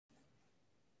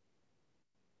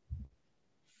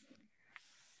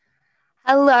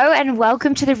Hello and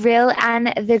welcome to the Real and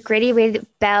the Gritty with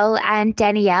Belle and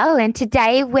Danielle. And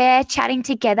today we're chatting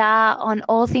together on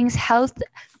all things health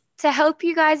to help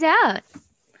you guys out.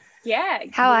 Yeah,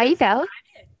 How are we're you, Belle?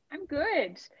 excited. I'm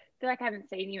good. I feel like I haven't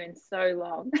seen you in so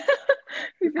long,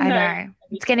 even I though know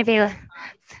we it's going to talk be all the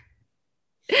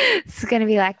it's going to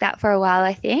be like that for a while.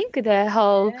 I think the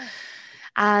whole time.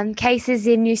 Yeah, cases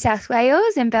in New South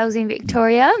Wales and Belle's in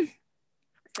Victoria.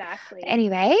 exactly.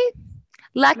 Anyway,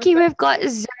 We've lucky got, we've got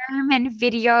Zoom and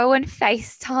video and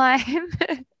FaceTime.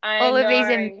 I All of these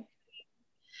know,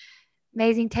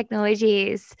 amazing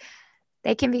technologies.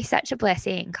 They can be such a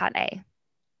blessing, can't they?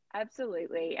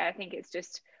 absolutely. I think it's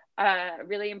just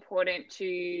really important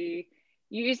to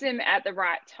use them at the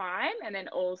right time and then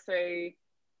also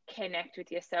connect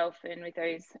with yourself and with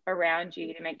those around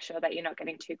you to make sure that you're not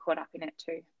getting too caught up in it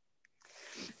too.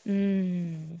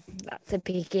 That's a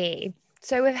biggie.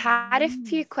 So we've had a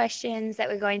few Mm. questions that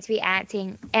we're going to be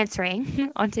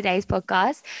answering on today's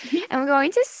podcast, and we're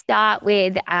going to start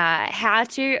with how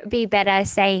to be better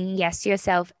saying yes to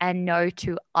yourself and no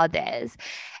to others.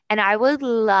 And I would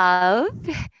love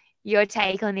your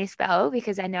take on this, Belle,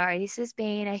 because I know this has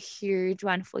been a huge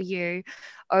one for you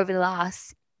over the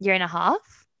last year and a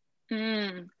half.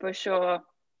 For sure.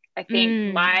 I think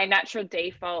Mm, my natural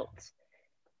default,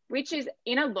 which is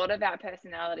in a lot of our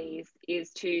personalities,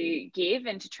 is to give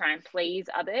and to try and please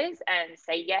others and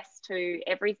say yes to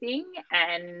everything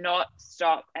and not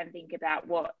stop and think about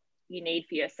what you need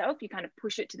for yourself. You kind of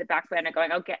push it to the back burner,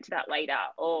 going, I'll get to that later,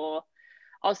 or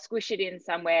I'll squish it in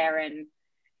somewhere. And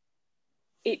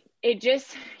it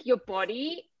just, your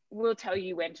body will tell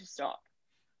you when to stop.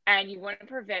 And you want to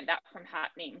prevent that from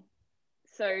happening.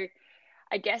 So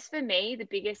I guess for me, the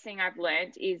biggest thing I've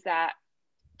learned is that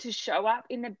to show up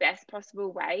in the best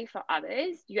possible way for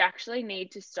others, you actually need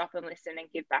to stop and listen and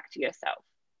give back to yourself.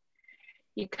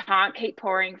 You can't keep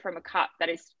pouring from a cup that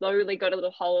has slowly got a little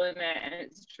hole in it and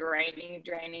it's draining,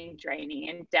 draining, draining.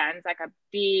 And Dan's like a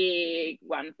big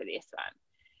one for this one.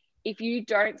 If you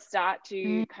don't start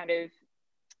mm, to kind of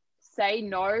say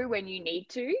no when you need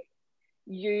to,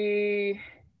 you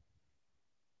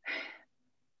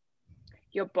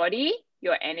your body,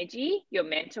 your energy, your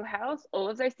mental health, all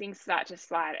of those things start to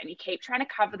slide, and you keep trying to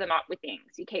cover them up with things.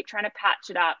 You keep trying to patch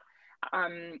it up,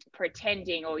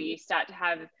 pretending, or you start to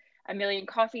have a million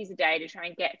coffees a day to try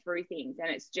and get through things. And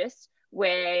it's just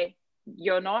where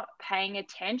you're not paying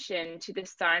attention to the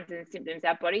signs and symptoms.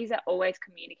 Our bodies are always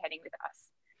communicating with us,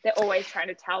 they're always trying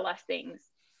to tell us things.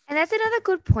 And that's another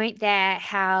good point there,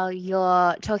 how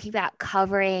you're talking about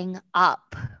covering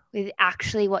up with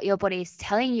actually what your body is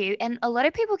telling you. And a lot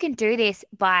of people can do this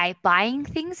by buying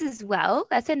things as well.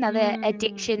 That's another Mm,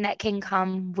 addiction that can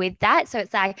come with that. So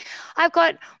it's like, I've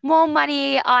got more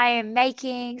money, I am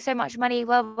making so much money,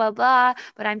 blah, blah, blah,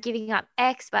 but I'm giving up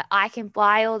X, but I can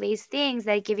buy all these things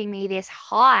that are giving me this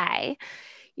high,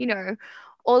 you know,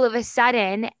 all of a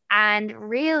sudden. And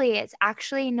really, it's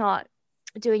actually not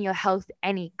doing your health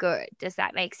any good. Does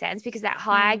that make sense? Because that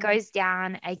high mm. goes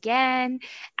down again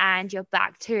and you're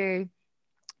back to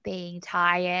being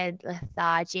tired,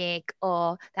 lethargic,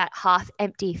 or that half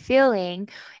empty feeling.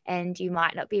 And you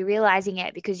might not be realizing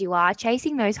it because you are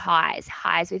chasing those highs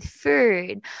with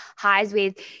food, highs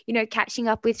with, catching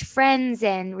up with friends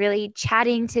and really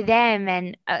chatting to them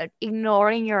and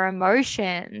ignoring your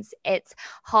emotions. It's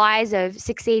highs of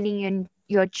succeeding in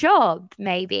your job,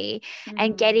 maybe,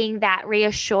 and Mm. getting that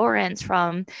reassurance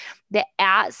from the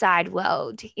outside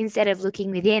world instead of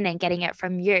looking within and getting it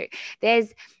from you.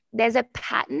 There's a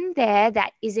pattern there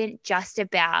that isn't just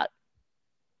about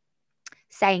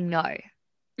saying no.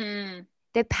 Mm.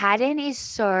 The pattern is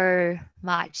so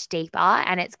much deeper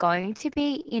and it's going to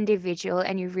be individual.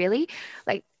 And you really,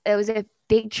 like, there was a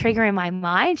big trigger in my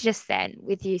mind just then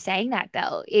with you saying that,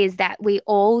 Belle, is that we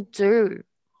all do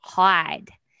hide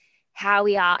how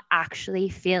we are actually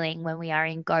feeling when we are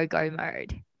in go go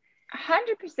mode.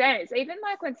 100%. It's even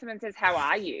like when someone says, how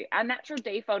are you? Our natural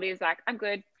default is like, I'm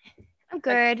good. I'm Like,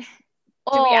 good.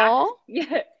 do we act? Or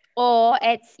Yeah, Or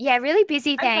it's, yeah, really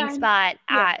busy, I'm thanks, fine.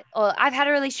 but Yeah. or I've had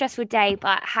a really stressful day,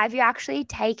 but have you actually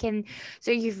taken,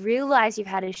 so you've realized you've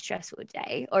had a stressful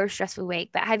day or a stressful week,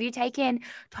 but have you taken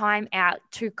time out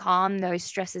to calm those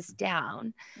stresses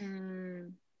down?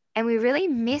 Mm, And we really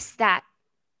miss that.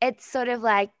 It's sort of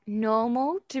like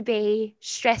normal to be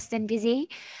stressed and busy,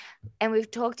 and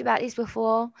we've talked about this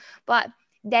before, but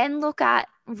then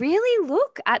really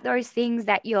look at those things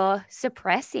that you're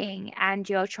suppressing and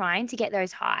you're trying to get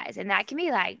those highs. And that can be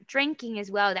like drinking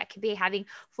as well. That could be having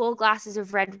 4 glasses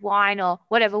of red wine or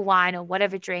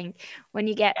whatever drink when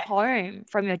you get yes. home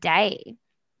from your day.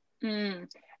 Mm.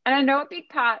 And I know a big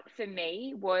part for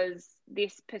me was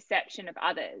this perception of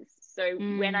others. So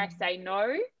when I Mm. say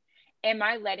no, am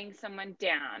I letting someone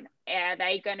down? Are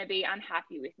they going to be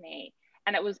unhappy with me?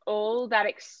 And it was all that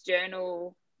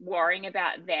external worrying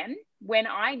about them. When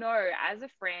I know as a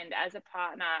friend, as a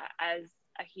partner, as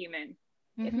a human,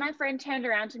 if Mm-hmm. my friend turned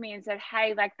around to me and said,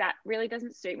 hey, like that really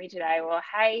doesn't suit me today, or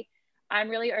hey, I'm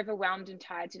really overwhelmed and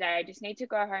tired today, I just need to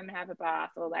go home and have a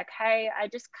bath, or like, hey, I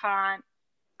just can't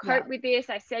Yeah. cope with this.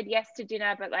 I said yes to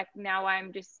dinner, but like now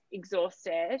I'm just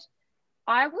exhausted.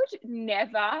 I would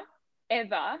never,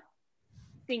 ever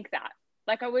think that.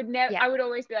 Like I would never, Yeah. I would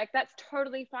always be like, that's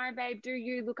totally fine, babe. Do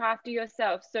you look after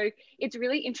yourself? So it's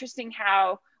really interesting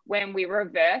how when we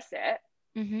reverse it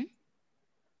Mm-hmm.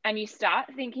 and you start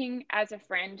thinking as a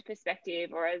friend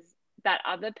perspective or as that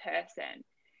other person,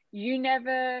 you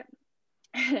never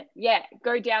yeah,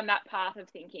 go down that path of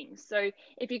thinking. So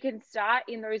if you can start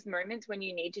in those moments when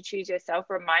you need to choose yourself,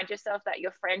 remind yourself that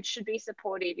your friends should be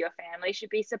supportive, your family should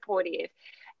be supportive.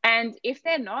 And if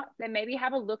they're not, then maybe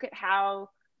have a look at how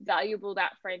valuable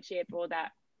that friendship or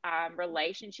that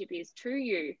relationship is to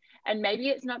you. And maybe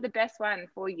it's not the best one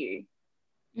for you.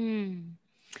 Mm.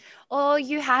 Or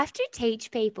you have to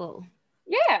teach people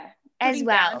Yeah, as putting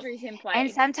well. boundaries in And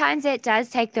place. sometimes it does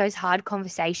take those hard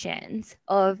conversations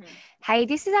of, Mm-hmm. hey,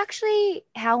 this is actually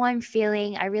how I'm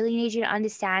feeling. I really need you to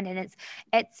understand. And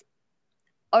it's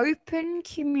open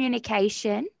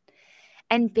communication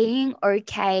and being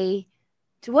okay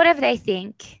to whatever they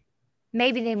think.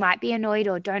 Maybe they might be annoyed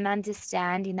or don't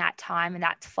understand in that time, and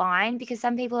that's fine because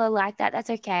some people are like that. That's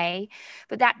okay.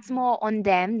 But that's Mm-hmm. more on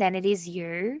them than it is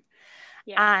you.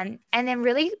 Yes. And then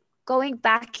really going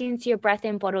back into your breath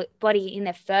and body in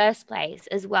the first place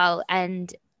as well,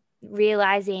 and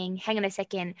realizing, hang on a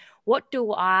second, what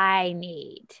do I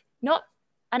need? Not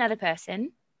another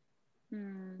person.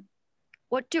 Mm.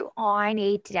 What do I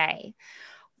need today?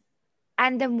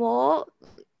 And the more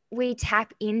we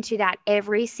tap into that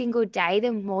every single day,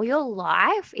 the more your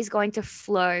life is going to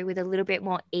flow with a little bit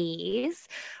more ease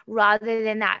rather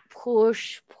than that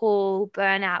push, pull,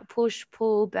 burnout, push,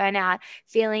 pull, burnout,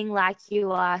 feeling like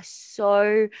you are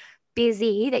so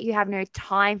busy that you have no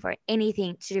time for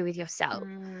anything to do with yourself.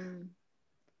 Mm.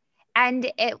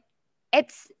 And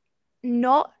it's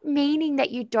not meaning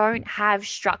that you don't have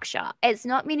structure. It's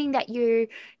not meaning that you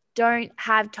don't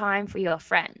have time for your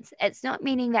friends. It's not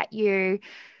meaning that you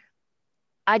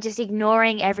are just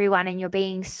ignoring everyone and you're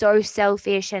being so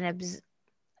selfish and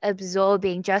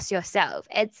absorbing just yourself.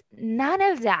 It's none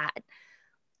of that.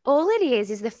 All it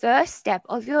is the first step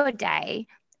of your day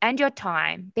and your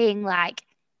time being like,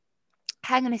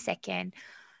 hang on a second.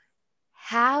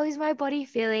 How is my body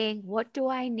feeling? What do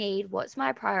I need? What's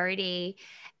my priority?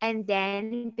 And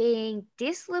then being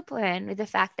disciplined with the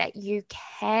fact that you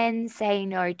can say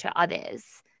no to others.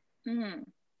 Mm.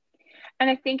 And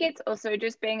I think it's also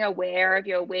just being aware of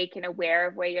your week and aware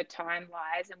of where your time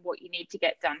lies and what you need to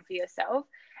get done for yourself.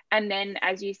 And then,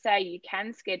 as you say, you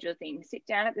can schedule things. Sit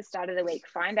down at the start of the week,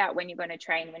 find out when you're going to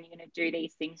train, when you're going to do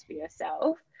these things for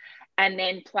yourself, and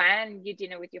then plan your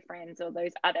dinner with your friends or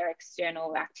those other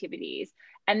external activities.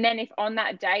 And then, if on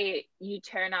that day you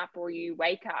turn up or you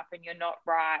wake up and you're not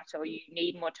right or you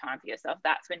need more time for yourself,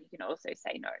 that's when you can also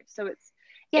say no. So it's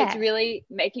Yeah. really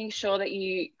making sure that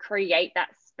you create that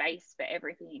space for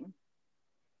everything.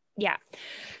 Yeah.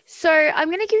 So I'm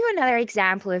going to give you another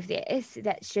example of this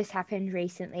that's just happened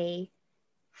recently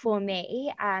for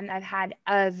me. I've had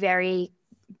a very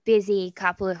busy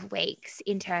couple of weeks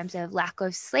in terms of lack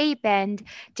of sleep and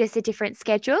just a different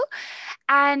schedule.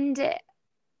 And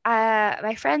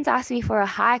my friends asked me for a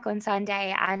hike on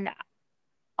Sunday, and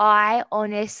I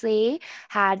honestly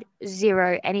had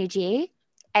zero energy.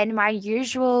 And my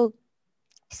usual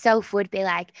self would be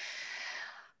like,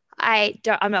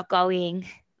 I'm not going.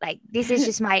 Like, this is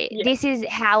just Yeah. this is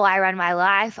how I run my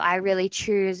life. I really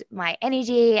choose my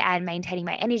energy and maintaining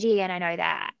my energy. And I know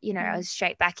that, I Mm. was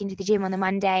straight back into the gym on the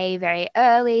Monday, very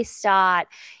early start.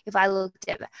 If I looked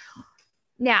at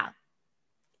now,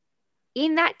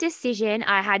 in that decision,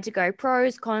 I had to go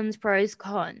pros, cons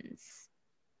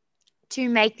to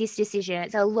make this decision.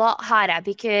 It's a lot harder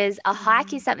because a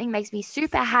hike is Mm. something that makes me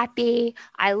super happy.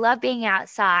 I love being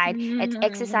outside. It's Mm.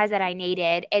 exercise that I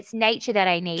needed. It's nature that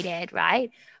I needed, right?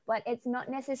 But it's not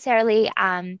necessarily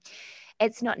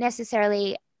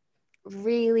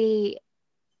really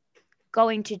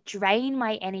going to drain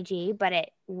my energy, but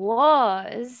it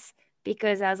was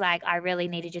because I was like, I really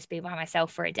need to just be by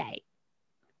myself for a day.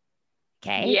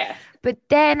 Okay. Yes. But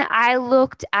then I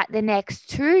looked at the next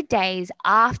 2 days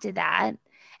after that,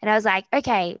 and I was like,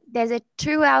 okay, there's a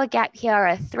 2 hour gap here or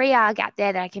a 3 hour gap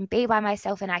there that I can be by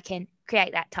myself and I can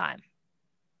create that time.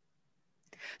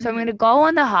 So I'm going to go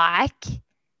on the hike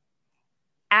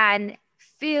and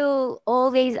fill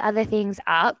all these other things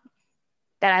up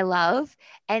that I love.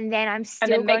 And then I'm And still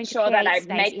then make going to sure that create I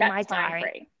space make in my that time diary.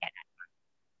 free.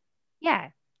 Yeah.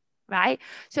 Right.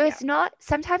 So Yeah. it's not,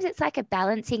 sometimes it's like a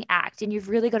balancing act and you've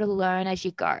really got to learn as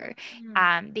you go.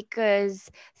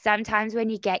 Because sometimes when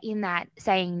you get in that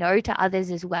saying no to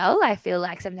others as well, I feel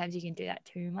like sometimes you can do that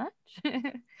too much. You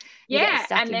get Yeah.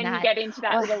 stuck And in then you that. get into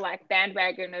that Oh, little like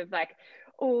bandwagon of like,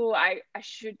 oh, I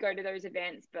should go to those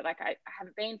events, but like I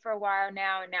haven't been for a while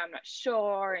now and now I'm not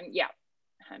sure. And yeah,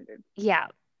 100. yeah.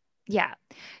 Yeah.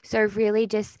 So really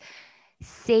just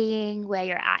seeing where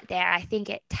you're at there. I think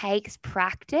it takes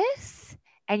practice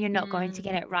and you're not going to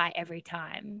get it right every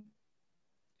time.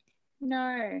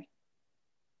 No.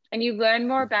 And you learn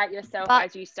more about yourself But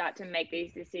as you start to make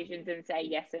these decisions and say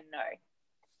yes and no.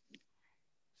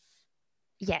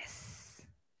 yes,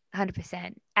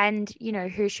 100%. And,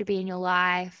 who should be in your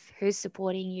life, who's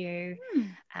supporting you,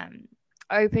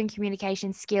 open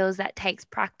communication skills that takes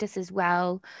practice as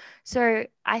well. So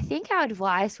I think our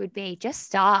advice would be just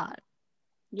start.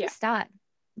 Yeah. Just start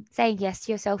saying yes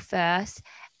to yourself first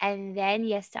and then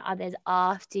yes to others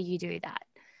after you do that.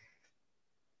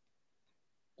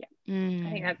 Yeah.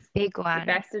 I think that's big the one.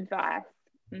 best advice.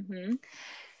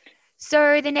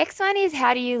 So the next one is,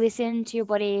 how do you listen to your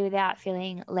body without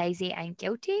feeling lazy and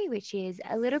guilty, which is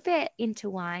a little bit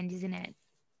intertwined, isn't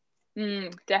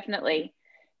it? Definitely.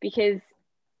 Because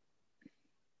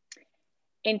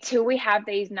until we have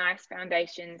these nice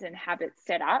foundations and habits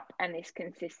set up and this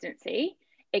consistency,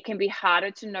 it can be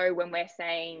harder to know when we're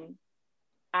saying,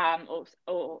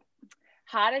 or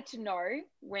harder to know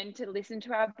when to listen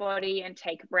to our body and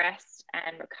take rest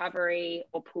and recovery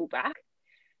or pull back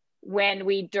when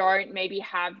we don't maybe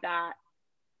have that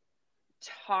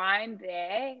time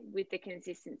there with the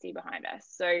consistency behind us.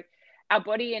 So our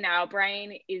body and our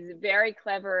brain is very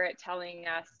clever at telling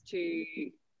us to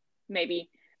maybe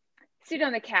sit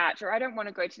on the couch, or I don't want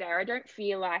to go today, or I don't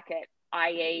feel like it,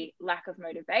 i.e. lack of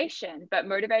motivation. But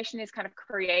motivation is kind of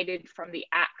created from the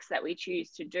acts that we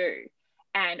choose to do.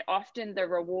 And often the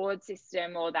reward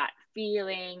system or that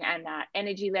feeling and that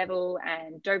energy level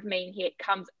and dopamine hit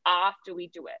comes after we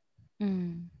do it.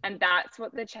 And that's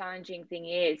what the challenging thing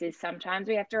is sometimes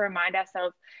we have to remind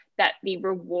ourselves that the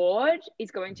reward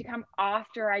is going to come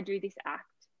after I do this act.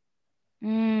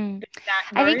 That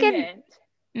I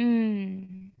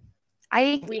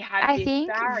think we have this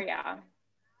barrier.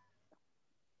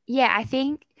 Yeah, I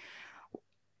think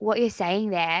what you're saying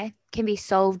there can be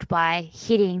solved by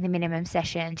hitting the minimum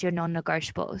sessions, your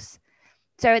non-negotiables.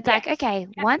 So it's like, okay,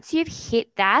 once you've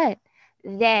hit that,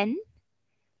 then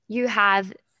you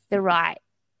have the right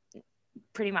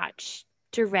pretty much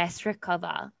to rest,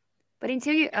 recover. But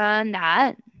until you earn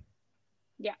that.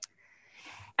 Yeah.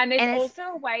 And there's also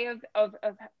a way of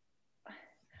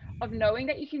knowing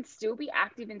that you can still be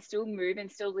active and still move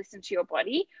and still listen to your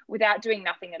body without doing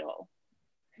nothing at all.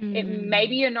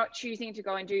 Maybe you're not choosing to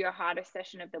go and do your hardest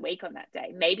session of the week on that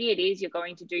day. Maybe it is you're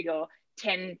going to do your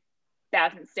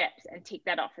 10,000 steps and tick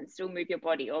that off and still move your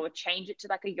body, or change it to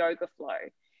like a yoga flow.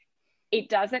 It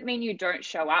doesn't mean you don't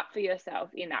show up for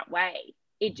yourself in that way.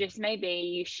 It just may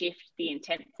be you shift the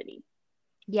intensity.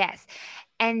 Yes.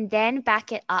 And then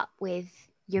back it up with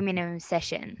your minimum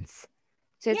sessions.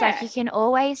 So it's like you can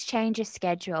always change your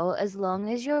schedule as long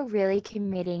as you're really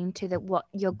committing to what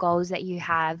your goals that you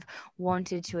have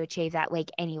wanted to achieve that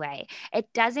week anyway.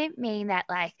 It doesn't mean that,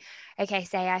 like, okay,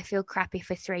 say I feel crappy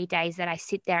for 3 days, that I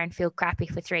sit there and feel crappy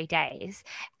for 3 days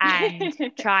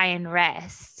and try and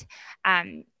rest.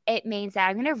 It means that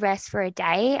I'm going to rest for a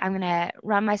day. I'm going to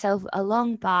run myself a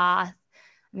long bath.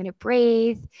 I'm going to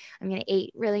breathe. I'm going to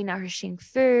eat really nourishing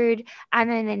food. And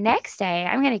then the next day,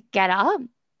 I'm going to get up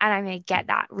and I'm going to get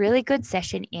that really good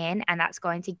session in. And that's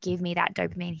going to give me that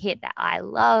dopamine hit that I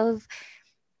love.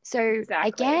 So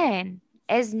again,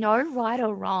 there's no right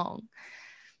or wrong.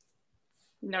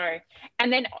 No.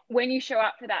 And then when you show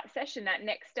up for that session that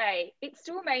next day, it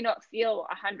still may not feel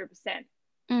 100%.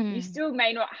 You still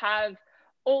may not have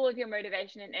all of your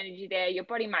motivation and energy there. Your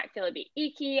body might feel a bit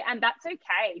icky, and that's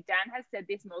okay. Dan has said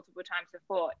this multiple times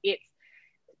before. It's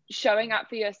showing up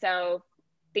for yourself,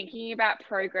 thinking about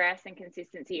progress and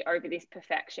consistency over this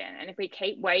perfection. And if we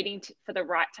keep waiting for the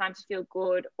right time to feel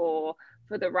good, or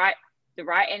for the right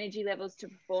energy levels to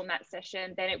perform that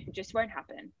session, then it just won't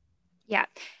happen. Yeah.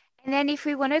 And then if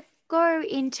we want to go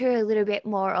into a little bit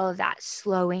more of that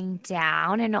slowing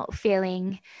down and not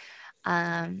feeling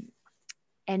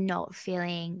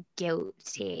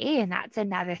guilty, and that's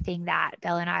another thing that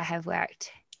Belle and I have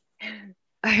worked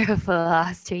over for the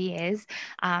last 2 years,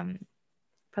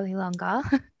 probably longer.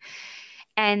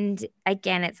 And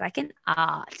again, it's like an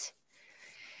art.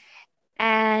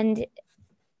 And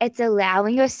it's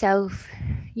allowing yourself,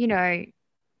 you know,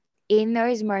 in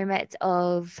those moments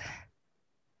of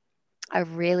a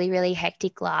really, really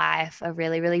hectic life, a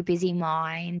really, really busy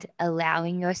mind,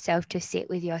 allowing yourself to sit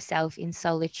with yourself in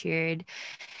solitude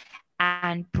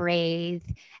and breathe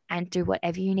and do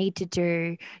whatever you need to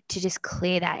do to just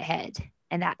clear that head.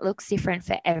 And that looks different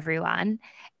for everyone.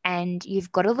 And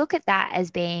you've got to look at that as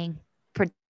being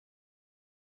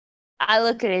I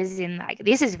look at it as in like,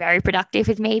 this is very productive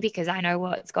with me because I know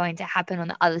what's going to happen on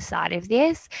the other side of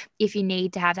this. If you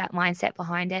need to have that mindset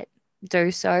behind it,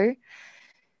 do so.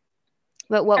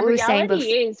 But what And we were saying reality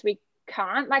before, is we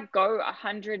can't like go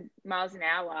 100 miles an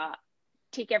hour,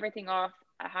 tick everything off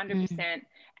 100%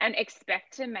 and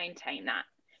expect to maintain that.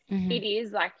 It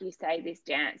is, like you say, this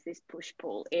dance, this push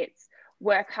pull. It's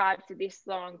work hard for this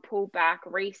long, pull back,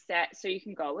 reset so you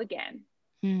can go again.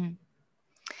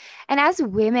 And as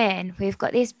women, we've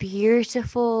got this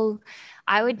beautiful,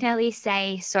 I would nearly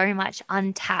say, so much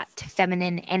untapped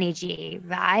feminine energy,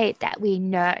 right? That we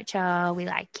nurture, we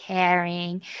like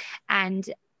caring. And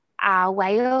our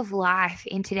way of life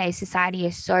in today's society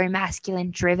is so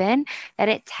masculine driven that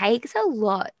it takes a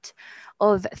lot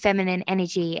of feminine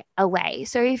energy away.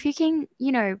 So if you can,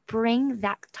 you know, bring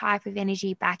that type of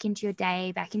energy back into your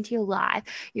day, back into your life,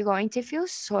 you're going to feel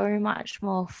so much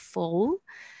more full.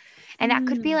 And that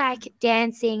could be like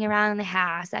dancing around the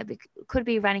house. Could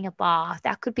be running a bath.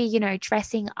 That could be, you know,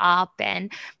 dressing up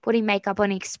and putting makeup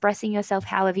on, expressing yourself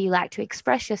however you like to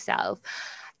express yourself.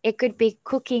 It could be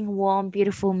cooking warm,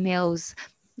 beautiful meals.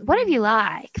 Whatever you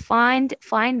like, find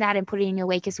that and put it in your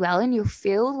week as well, and you'll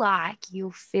feel like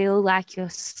you're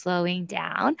slowing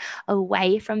down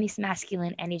away from this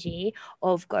masculine energy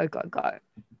of go, go, go.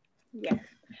 Yeah.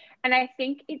 And I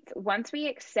think it's once we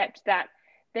accept that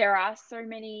there are so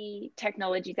many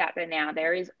technologies out there now,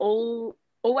 there is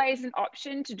always an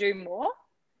option to do more,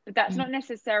 but that's not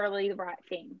necessarily the right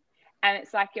thing. And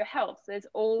it's like your health. There's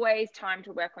always time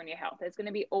to work on your health. There's going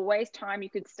to be always time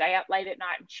you could stay up late at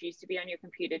night and choose to be on your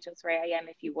computer till 3 a.m.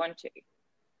 if you want to.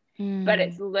 But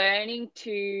it's learning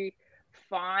to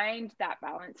find that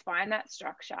balance, find that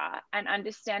structure, and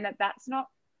understand that that's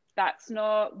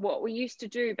not what we used to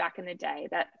do back in the day.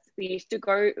 We used to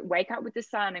go wake up with the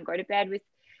sun and go to bed with,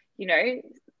 you know,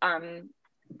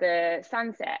 the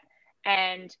sunset,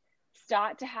 and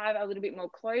start to have a little bit more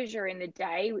closure in the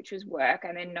day, which was work,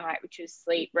 and then night, which was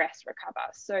sleep, rest, recover.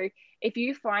 So if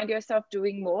you find yourself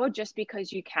doing more just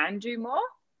because you can do more,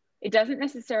 it doesn't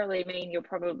necessarily mean you're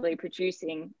probably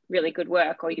producing really good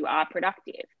work or you are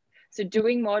productive. So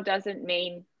doing more doesn't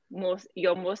mean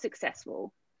you're more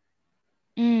successful.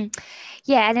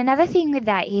 Yeah, and another thing with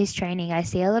that is training. I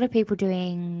see a lot of people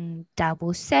doing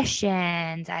double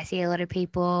sessions. I see a lot of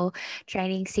people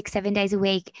training 6, 7 days a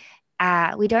week.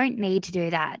 We don't need to do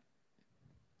that,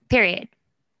 period.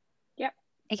 Yep.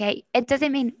 Okay. It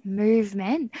doesn't mean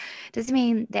movement. It doesn't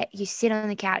mean that you sit on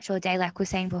the couch all day, like we were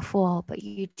saying before, but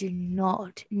you do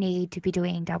not need to be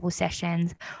doing double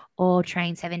sessions or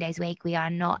train 7 days a week. We are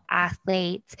not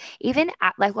athletes. Even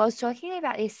like I was talking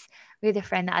about this with a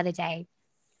friend the other day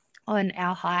on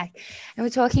our hike, and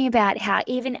we're talking about how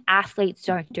even athletes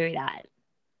don't do that.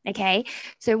 Okay.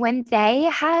 So when they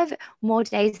have more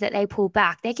days that they pull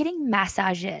back, they're getting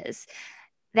massages.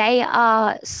 They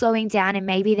are slowing down and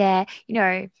maybe they're, you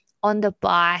know, on the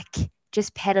bike,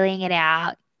 just pedaling it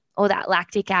out, all that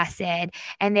lactic acid,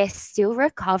 and they're still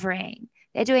recovering.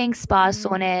 They're doing spa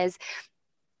saunas,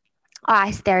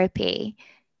 ice therapy.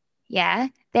 Yeah.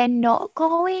 They're not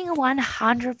going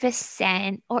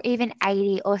 100% or even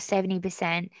 80 or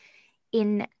 70%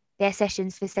 in their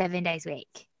sessions for 7 days a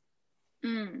week.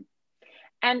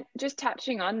 And just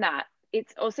touching on that,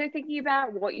 it's also thinking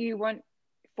about what you want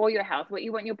for your health, what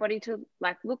you want your body to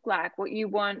like look like, what you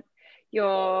want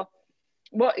your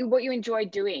what you enjoy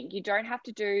doing. You don't have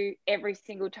to do every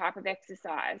single type of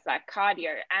exercise like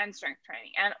cardio and strength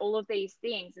training and all of these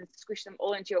things and squish them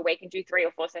all into your week and do 3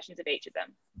 or 4 sessions of each of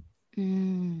them.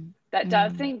 That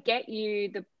doesn't get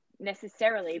you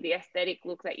necessarily the aesthetic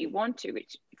look that you want to,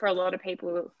 which for a lot of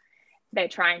people they're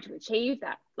trying to achieve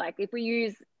that. Like if we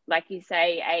use, like you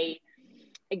say, a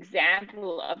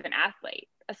example of an athlete,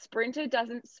 a sprinter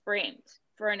doesn't sprint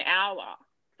for an hour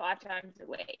 5 times a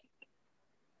week.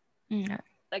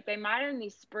 Like they might only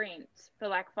sprint for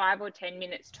like 5 or 10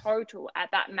 minutes total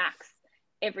at that max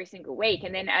every single week.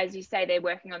 And then, as you say, they're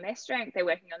working on their strength, they're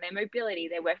working on their mobility,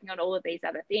 they're working on all of these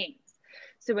other things.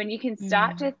 So when you can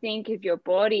start to think of your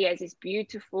body as this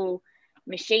beautiful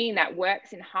machine that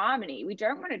works in harmony, we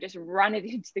don't want to just run it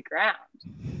into the ground.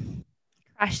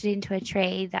 Crash it into a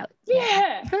tree.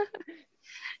 Yeah.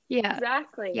 Yeah.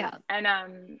 Exactly. Yeah. And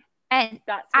And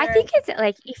that's I where think it's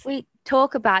like if we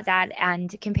talk about that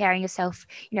and comparing yourself,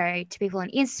 to people on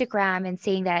Instagram and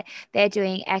seeing that they're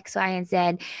doing X, Y, and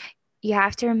Z, you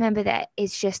have to remember that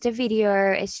it's just a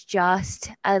video, it's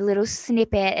just a little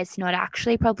snippet. It's not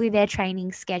actually probably their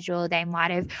training schedule. They might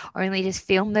have only just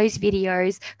filmed those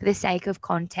videos for the sake of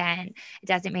content. It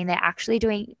doesn't mean they're actually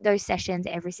doing those sessions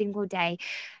every single day.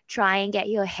 Try and get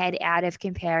your head out of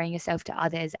comparing yourself to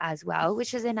others as well,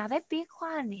 which is another big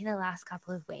one in the last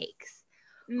couple of weeks.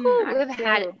 Whew, I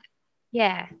feel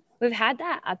yeah, we've had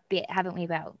that a bit, haven't we,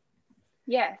 Belle?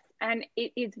 yes, and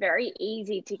it is very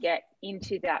easy to get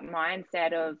into that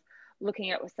mindset of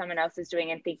looking at what someone else is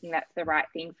doing and thinking that's the right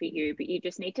thing for you, but you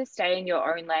just need to stay in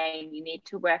your own lane. You need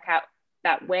to work out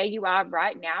that where you are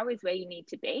right now is where you need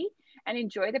to be, and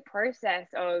enjoy the process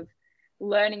of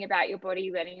learning about your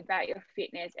body, learning about your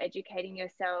fitness, educating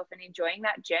yourself, and enjoying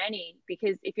that journey.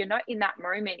 Because if you're not in that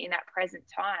moment, in that present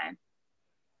time,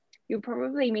 you'll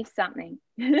probably miss something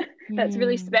that's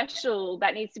really Mm. special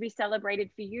that needs to be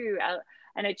celebrated for you,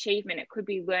 an achievement. It could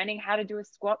be learning how to do a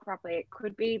squat properly. It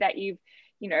could be that you've,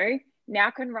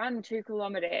 now can run 2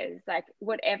 kilometers. Like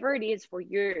whatever it is for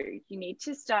you, you need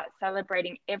to start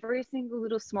celebrating every single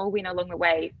little small win along the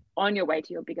way on your way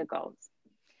to your bigger goals.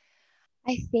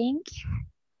 I think,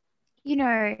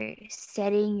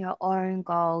 setting your own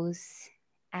goals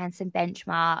and some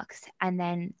benchmarks and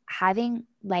then having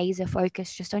laser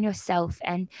focus just on yourself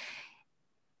and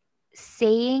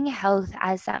seeing health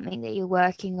as something that you're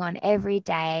working on every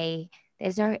day.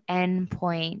 There's no end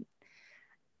point,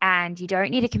 and you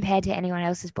don't need to compare to anyone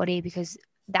else's body because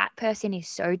that person is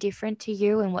so different to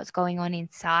you, and what's going on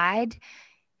inside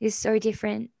is so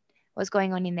different. What's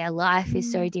going on in their life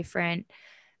is so different.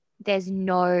 There's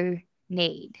no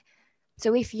need.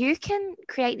 So if you can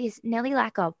create this nearly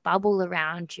like a bubble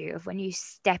around you of when you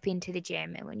step into the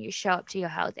gym and when you show up to your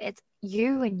health, it's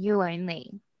you and you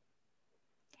only.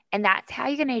 And that's how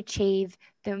you're going to achieve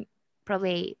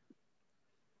probably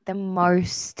the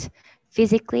most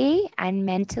physically and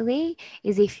mentally,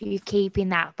 is if you keep in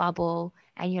that bubble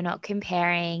and you're not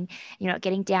comparing, you're not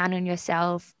getting down on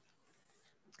yourself,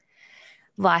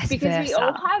 vice Because we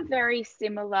all versa. have very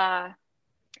similar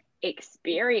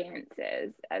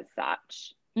experiences as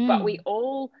such, but we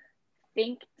all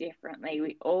think differently.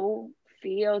 We all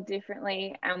feel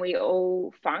differently, and we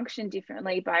all function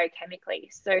differently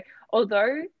biochemically. So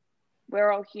although we're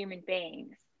all human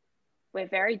beings, we're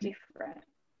very different.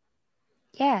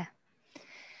 Yeah.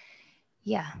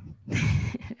 Yeah.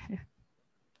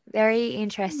 Very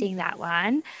interesting, that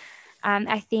one.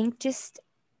 I think just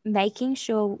making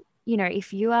sure,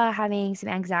 if you are having some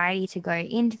anxiety to go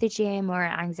into the gym or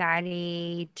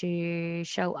anxiety to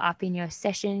show up in your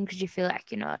session because you feel like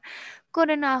you're not good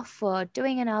enough or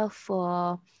doing enough,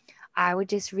 or I would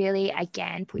just really,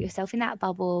 again, put yourself in that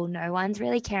bubble. No one's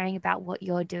really caring about what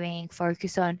you're doing.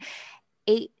 Focus on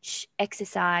each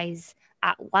exercise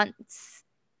at once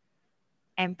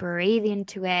and breathe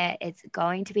into it. It's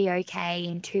going to be okay.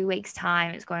 In 2 weeks'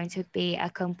 time, it's going to be a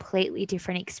completely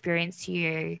different experience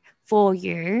for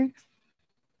you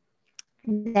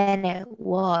than it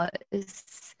was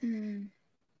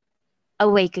a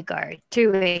week ago,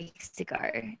 2 weeks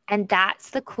ago. And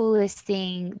that's the coolest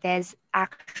thing. There's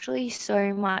actually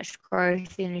so much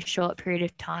growth in a short period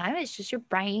of time. It's just your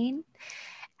brain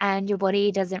and your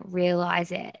body doesn't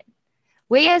realize it.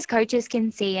 We as coaches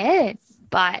can see it,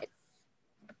 but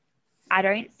I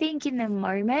don't think in the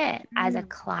moment as a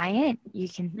client you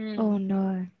can, oh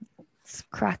no, it's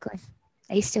crackling.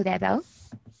 Are you still there, Belle?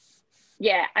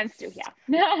 Yeah, I'm still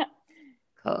here.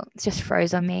 Cool. It's just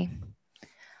froze on me.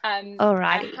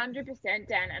 100%,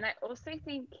 Dan. And I also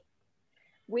think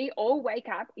we all wake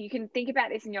up, you can think about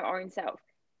this in your own self.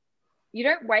 You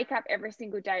don't wake up every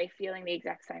single day feeling the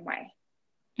exact same way.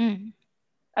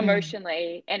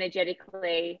 Emotionally,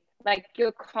 energetically, like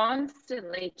you're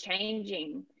constantly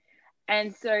changing.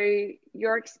 And so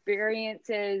your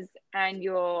experiences and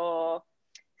your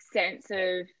sense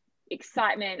of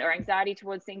excitement or anxiety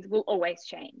towards things will always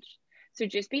change. So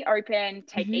just be open,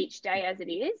 take each day as it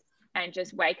is, and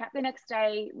just wake up the next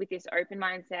day with this open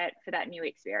mindset for that new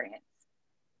experience.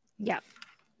 Yep.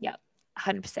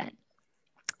 100%.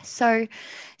 So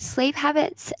sleep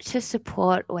habits to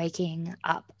support waking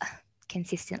up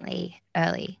consistently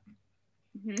early.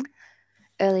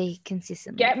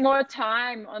 Consistently. Get more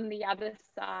time on the other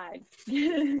side.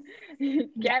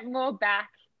 Get more back.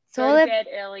 Go to bed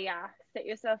earlier. Set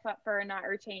yourself up for a night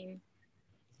routine.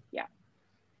 Yeah.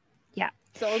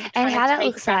 So and how that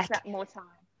looks like that more time.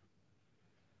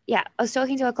 Yeah, I was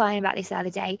talking to a client about this the other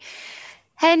day,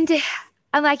 and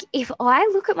I'm like, if I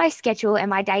look at my schedule and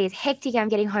my day is hectic, I'm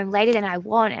getting home later than I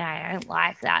want, and I don't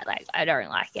like that. Like, I don't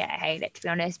like it. I hate it, to be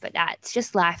honest, but that's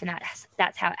just life, and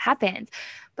that's how it happens.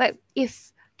 But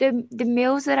if the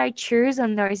meals that I choose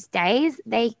on those days,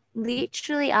 they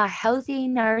literally are healthy,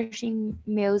 nourishing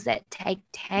meals that take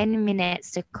 10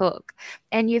 minutes to cook,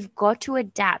 and you've got to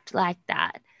adapt like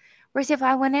that. Whereas if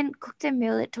I went and cooked a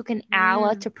meal that took an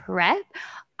hour Mm. to prep,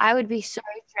 I would be so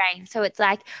drained. So it's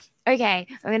like, okay,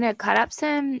 I'm going to cut up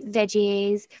some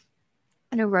veggies.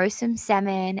 I'm going to roast some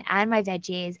salmon and my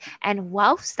veggies. And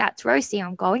whilst that's roasting,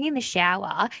 I'm going in the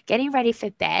shower, getting ready for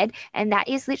bed. And that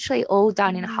is literally all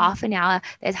done in Mm. half an hour.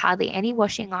 There's hardly any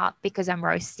washing up because I'm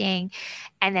roasting.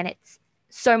 And then it's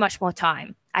so much more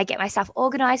time. I get myself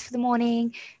organized for the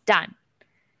morning, done.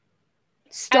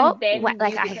 And Stop. then Like you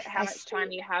look at how I much time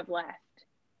see. you have left.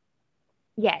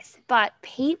 Yes, but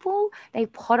people, they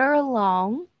potter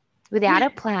along without a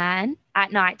plan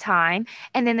at nighttime,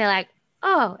 and then they're like,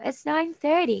 "Oh, it's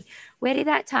 9:30. Where did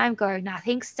that time go?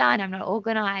 Nothing's done. I'm not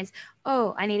organized.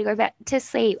 Oh, I need to go back to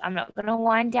sleep. I'm not going to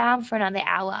wind down for another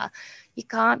hour." You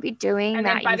can't be doing And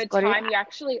then that. by the You've got to, time you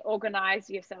actually organize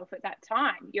yourself at that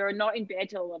time, you're not in bed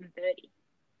till 11:30.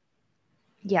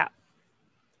 yeah.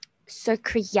 So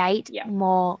create Yeah.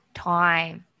 more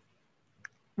time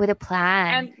with a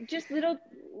plan. And just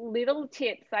little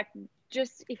tips, like,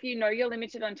 just if you know you're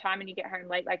limited on time and you get home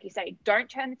late, like you say, don't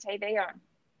turn the TV on.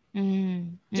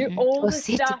 Do all Or the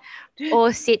stuff.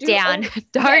 sit Do down. all, yeah,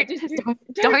 just Don't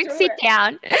do sit it.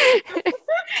 down.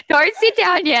 Don't sit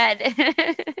down yet.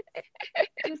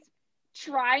 Just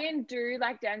try and do,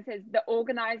 like Dan says, the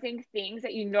organizing things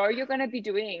that you know you're going to be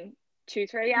doing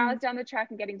 2-3 hours down the track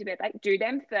and getting to bed. Like, do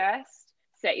them first.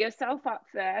 Set yourself up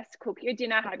first. Cook your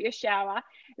dinner. Have your shower.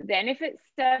 Then, if it's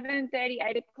 7:30,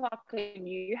 8 o'clock, and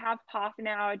you have half an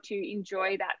hour to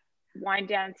enjoy that wind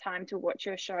down time to watch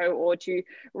your show or to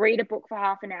read a book for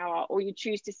half an hour, or you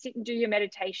choose to sit and do your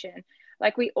meditation,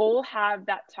 like, we all have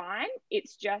that time.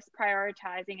 It's just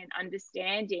prioritizing and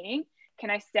understanding,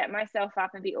 can I set myself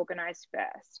up and be organized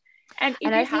first? And if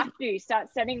And you I have think, to, start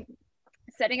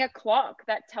setting a clock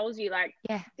that tells you, like,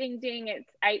 yeah, ding ding, it's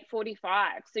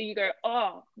 8:45. So you go,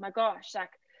 oh my gosh, like,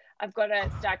 I've got to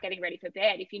start getting ready for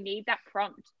bed. If you need that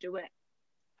prompt, do it.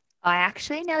 I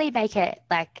actually nearly make it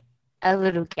like a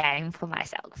little game for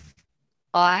myself.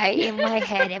 I, in my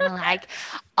head, am like,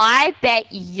 I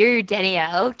bet you,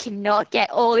 Danielle, cannot get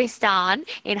all this done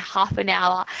in half an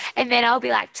hour. And then I'll be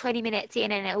like 20 minutes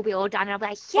in and it'll be all done. And I'll be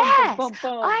like, Boom, boom, yes,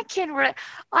 boom, I boom. can,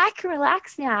 I can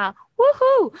relax now.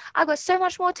 Woohoo. I've got so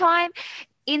much more time.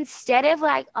 Instead of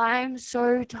like, I'm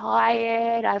so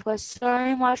tired, I've got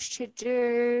so much to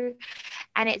do.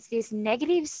 And it's this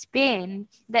negative spin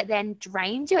that then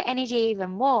drains your energy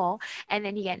even more. And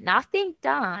then you get nothing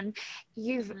done.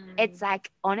 It's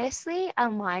like, honestly, a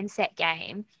mindset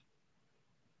game.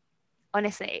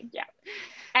 Honestly. Yeah.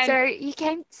 And So you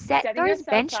can set setting those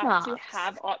yourself up to benchmarks.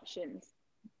 have options.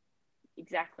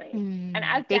 Exactly. And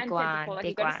as Big Dan said before, one, like, you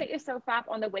big got to set one. yourself up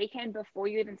on the weekend before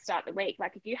you even start the week.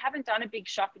 Like, if you haven't done a big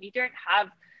shop and you don't have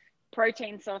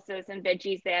protein sources and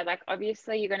veggies there, like,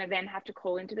 obviously you're going to then have to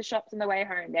call into the shops on the way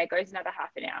home. There goes another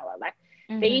half an hour. Like,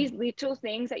 these little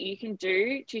things that you can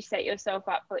do to set yourself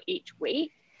up for each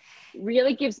week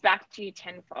really gives back to you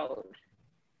tenfold.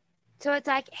 So it's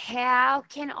like, how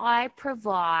can I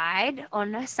provide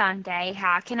on a Sunday?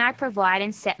 How can I provide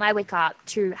and set my week up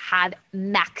to have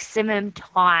maximum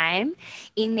time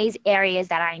in these areas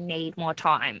that I need more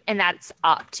time? And that's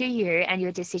up to you and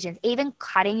your decisions. Even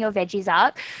cutting your veggies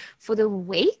up for the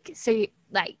week. So,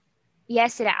 like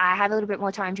yesterday, I have a little bit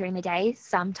more time during the day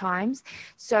sometimes.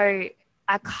 So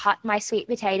I cut my sweet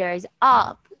potatoes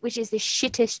up, which is the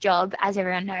shittest job, as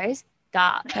everyone knows.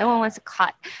 Duh. No one wants to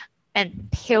cut and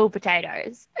peel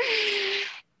potatoes.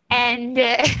 And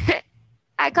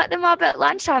I got them up at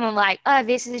lunchtime. I'm like, oh,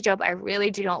 this is a job I really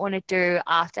do not want to do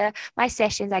after my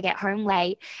sessions. I get home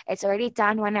late. It's already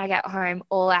done when I get home.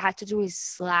 All I have to do is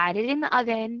slide it in the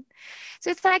oven. So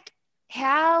it's like,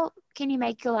 how can you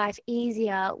make your life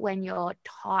easier when you're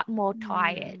more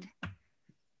tired?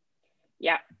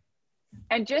 Yeah.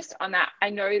 And just on that, I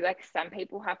know, like, some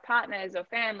people have partners or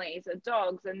families or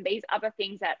dogs and these other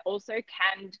things that also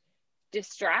can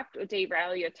distract or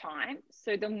derail your time.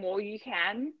 So the more you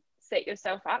can set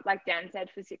yourself up, like Dan said,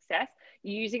 for success,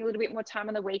 using a little bit more time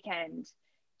on the weekend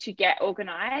to get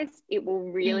organized, it will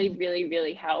really, really,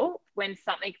 really help when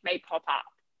something may pop up.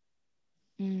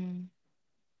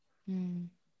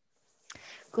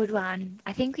 Good one.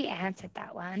 I think we answered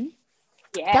that one.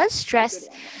 Yeah. Does stress, Good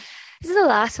one, though. this is the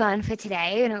last one for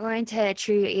today. We're not going to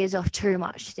chew your ears off too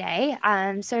much today.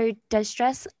 So does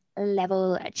stress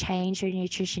level change your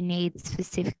nutrition needs,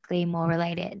 specifically more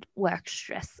related, work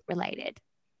stress related.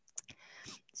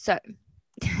 So,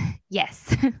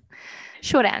 yes,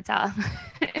 short answer.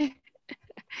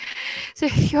 So,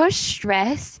 if you're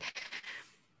stressed,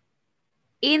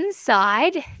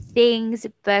 inside things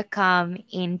become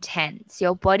intense.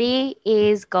 Your body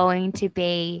is going to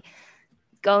be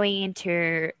going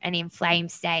into an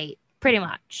inflamed state, pretty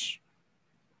much.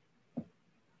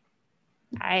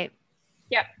 Right?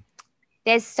 Yep.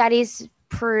 There's studies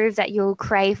prove that you'll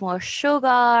crave more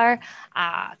sugar,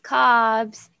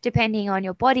 carbs, depending on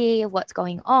your body, what's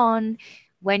going on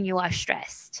when you are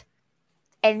stressed.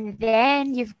 And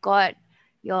then you've got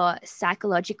your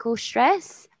psychological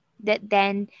stress that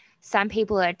then some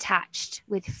people are attached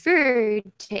with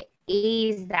food to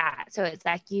ease that. So it's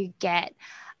like you get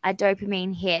a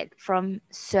dopamine hit from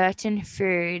certain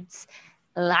foods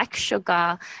like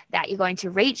sugar that you're going to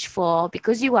reach for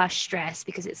because you are stressed,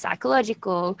 because it's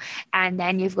psychological, and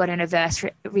then you've got an adverse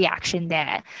reaction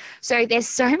there. So there's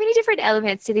so many different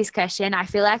elements to this question. I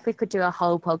feel like we could do a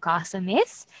whole podcast on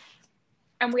this.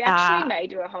 And we actually may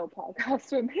do a whole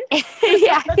podcast on this.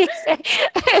 Yeah, I think so.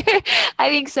 I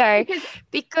think so.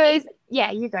 Because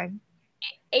yeah, you go.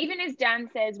 Even as Dan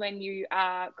says, when you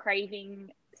are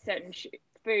craving certain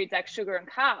foods like sugar and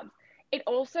carbs, it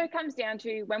also comes down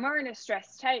to when we're in a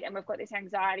stress state and we've got this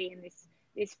anxiety and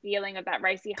this feeling of that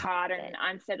racy heart and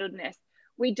unsettledness.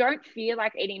 We don't feel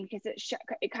like eating because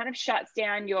it kind of shuts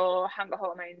down your hunger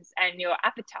hormones and your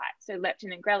appetite, so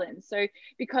leptin and ghrelin. So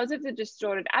because of the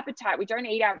distorted appetite, we don't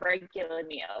eat our regular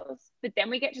meals. But then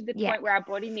we get to the point where our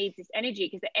body needs this energy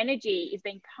because the energy is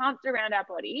being pumped around our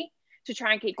body to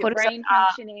try and keep your brain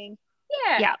functioning.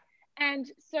 Yeah. And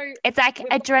so it's like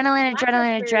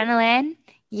adrenaline.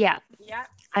 Yeah. Yeah.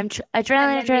 I'm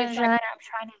adrenaline. I'm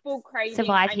trying to full craving.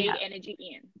 survive I here. need energy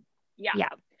in. Yeah. Yeah.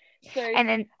 So and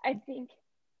then I think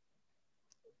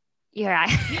you're right.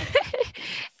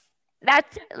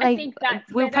 That's like, I think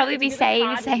we'll probably be really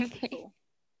saying the same thing.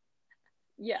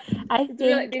 Yeah. I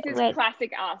think this is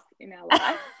classic us in our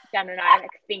life. Dan and I like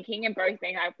thinking and both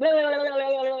being like, blah, blah, blah,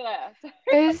 blah, blah.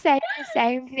 We're saying the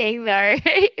same thing though,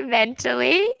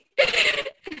 mentally.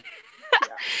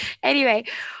 Yeah. Anyway,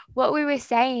 what we were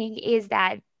saying is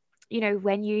that, you know,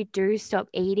 when you do stop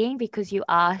eating because you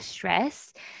are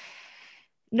stressed,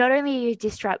 not only are you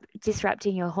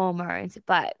disrupting your hormones,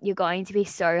 but you're going to be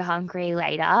so hungry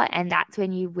later. And that's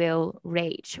when you will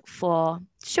reach for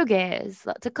sugars,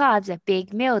 lots of carbs, a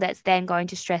big meal that's then going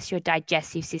to stress your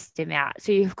digestive system out.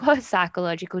 So you've got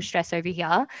psychological stress over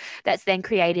here that's then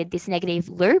created this negative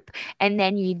loop. And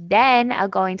then you then are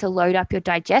going to load up your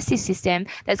digestive system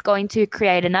that's going to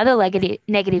create another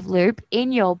negative loop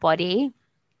in your body.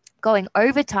 Going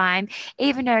over time,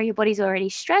 even though your body's already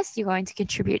stressed, you're going to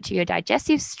contribute to your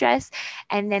digestive stress,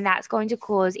 and then that's going to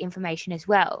cause inflammation as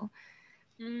well.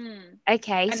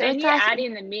 Okay, and so then you add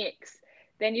in the mix,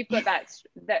 then you've got that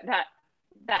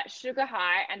sugar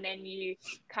high, and then you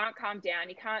can't calm down,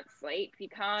 you can't sleep, you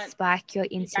can't spike your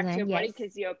insulin back to your body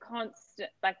because you're constant,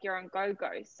 like you're on go.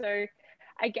 So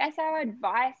I guess our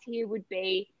advice here would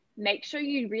be, make sure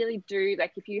you really do,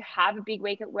 like if you have a big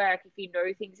week at work, if you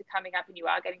know things are coming up and you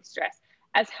are getting stressed,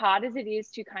 as hard as it is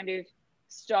to kind of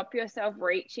stop yourself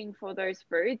reaching for those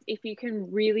foods, if you can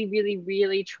really, really,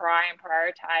 really try and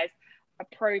prioritize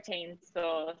a protein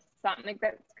source, something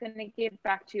that's going to give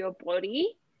back to your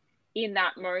body in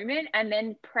that moment, and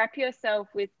then prep yourself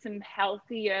with some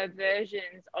healthier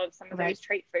versions of some of those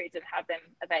treat foods and have them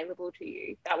available to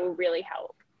you, that will really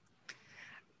help.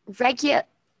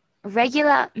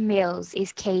 Regular meals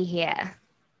is key here.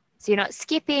 So you're not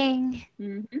skipping.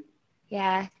 Mm-hmm.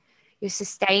 Yeah. You're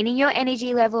sustaining your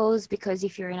energy levels, because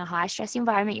if you're in a high stress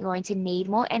environment, you're going to need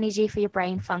more energy for your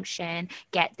brain function.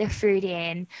 Get the food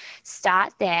in,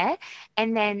 start there.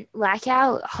 And then, like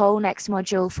our whole next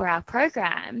module for our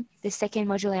program, the second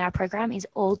module in our program is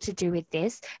all to do with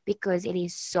this, because it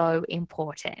is so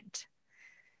important.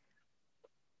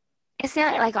 It's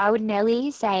not like I would nearly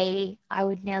say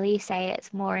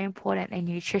it's more important than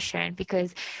nutrition,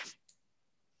 because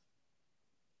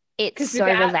it's so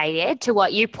related to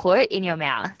what you put in your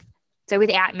mouth. So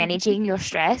without managing your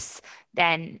stress,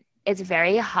 then it's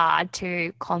very hard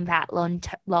to combat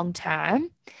long term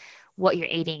what you're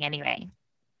eating anyway.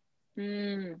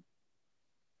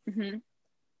 Mm-hmm.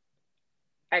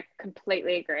 I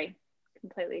completely agree.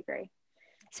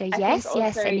 So yes,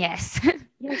 and yes.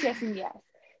 yes, and yes.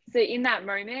 So in that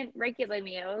moment, regular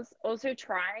meals, also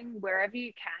trying wherever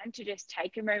you can to just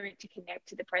take a moment to connect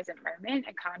to the present moment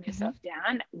and calm yourself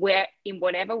down, where in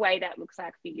whatever way that looks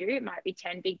like for you. It might be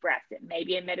 10 big breaths, it may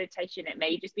be a meditation, it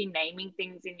may just be naming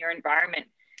things in your environment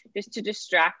just to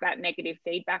distract that negative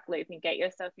feedback loop and get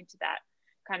yourself into that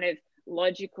kind of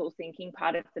logical thinking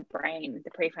part of the brain,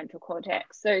 the prefrontal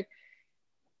cortex. So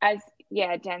as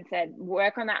Dan said,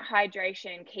 work on that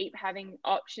hydration, keep having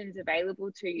options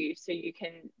available to you so you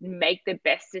can make the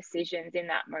best decisions in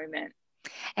that moment.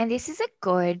 And this is a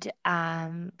good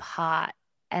part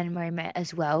and moment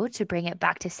as well to bring it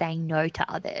back to saying no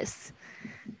to others.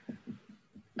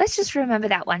 Let's just remember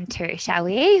that one too, shall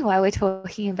we? While we're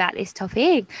talking about this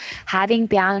topic, having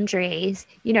boundaries,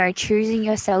 choosing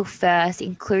yourself first,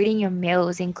 including your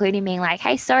meals, including being like,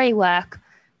 hey, sorry, work,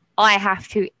 I have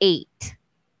to eat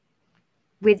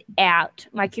without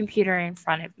my computer in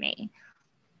front of me.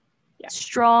 Yeah.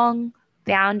 Strong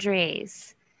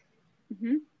boundaries.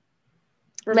 Mm-hmm.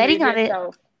 Letting others.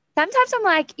 Sometimes I'm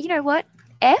like, you know what?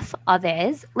 F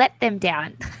others, let them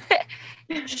down.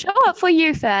 Show up for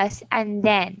you first, and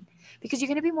then, because you're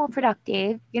going to be more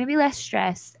productive, you're going to be less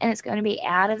stressed, and it's going to be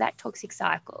out of that toxic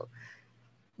cycle.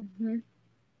 Mm-hmm.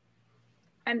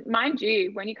 And mind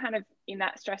you, when you're kind of in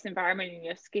that stress environment and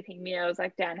you're skipping meals,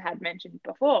 like Dan had mentioned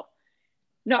before,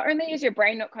 not only is your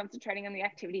brain not concentrating on the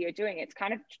activity you're doing,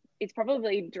 it's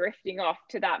probably drifting off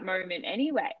to that moment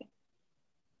anyway,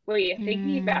 where you're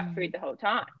thinking about food the whole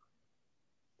time.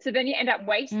 So then you end up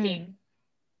wasting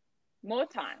more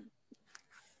time.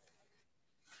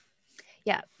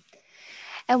 Yeah.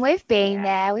 And we've been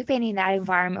there. We've been in that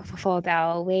environment before,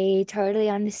 Belle. We totally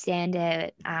understand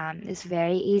it. It's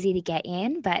very easy to get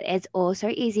in, but it's also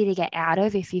easy to get out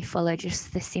of if you follow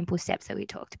just the simple steps that we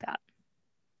talked about.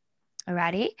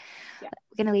 Alrighty? Yeah.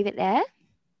 We're going to leave it there.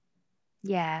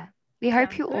 Yeah. We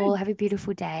hope you all have a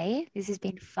beautiful day. This has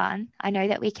been fun. I know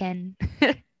that we can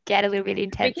get a little bit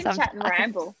intense sometimes. We can chat and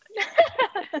ramble.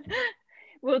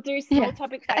 We'll do small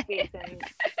topics like this, and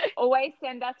always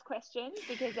send us questions,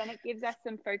 because then it gives us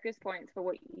some focus points for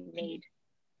what you need.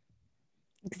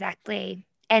 Exactly.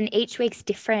 And each week's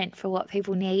different for what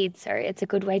people need. So it's a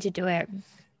good way to do it.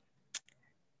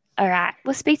 All right.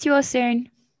 We'll speak to you all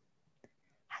soon.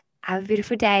 Have a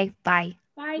beautiful day. Bye.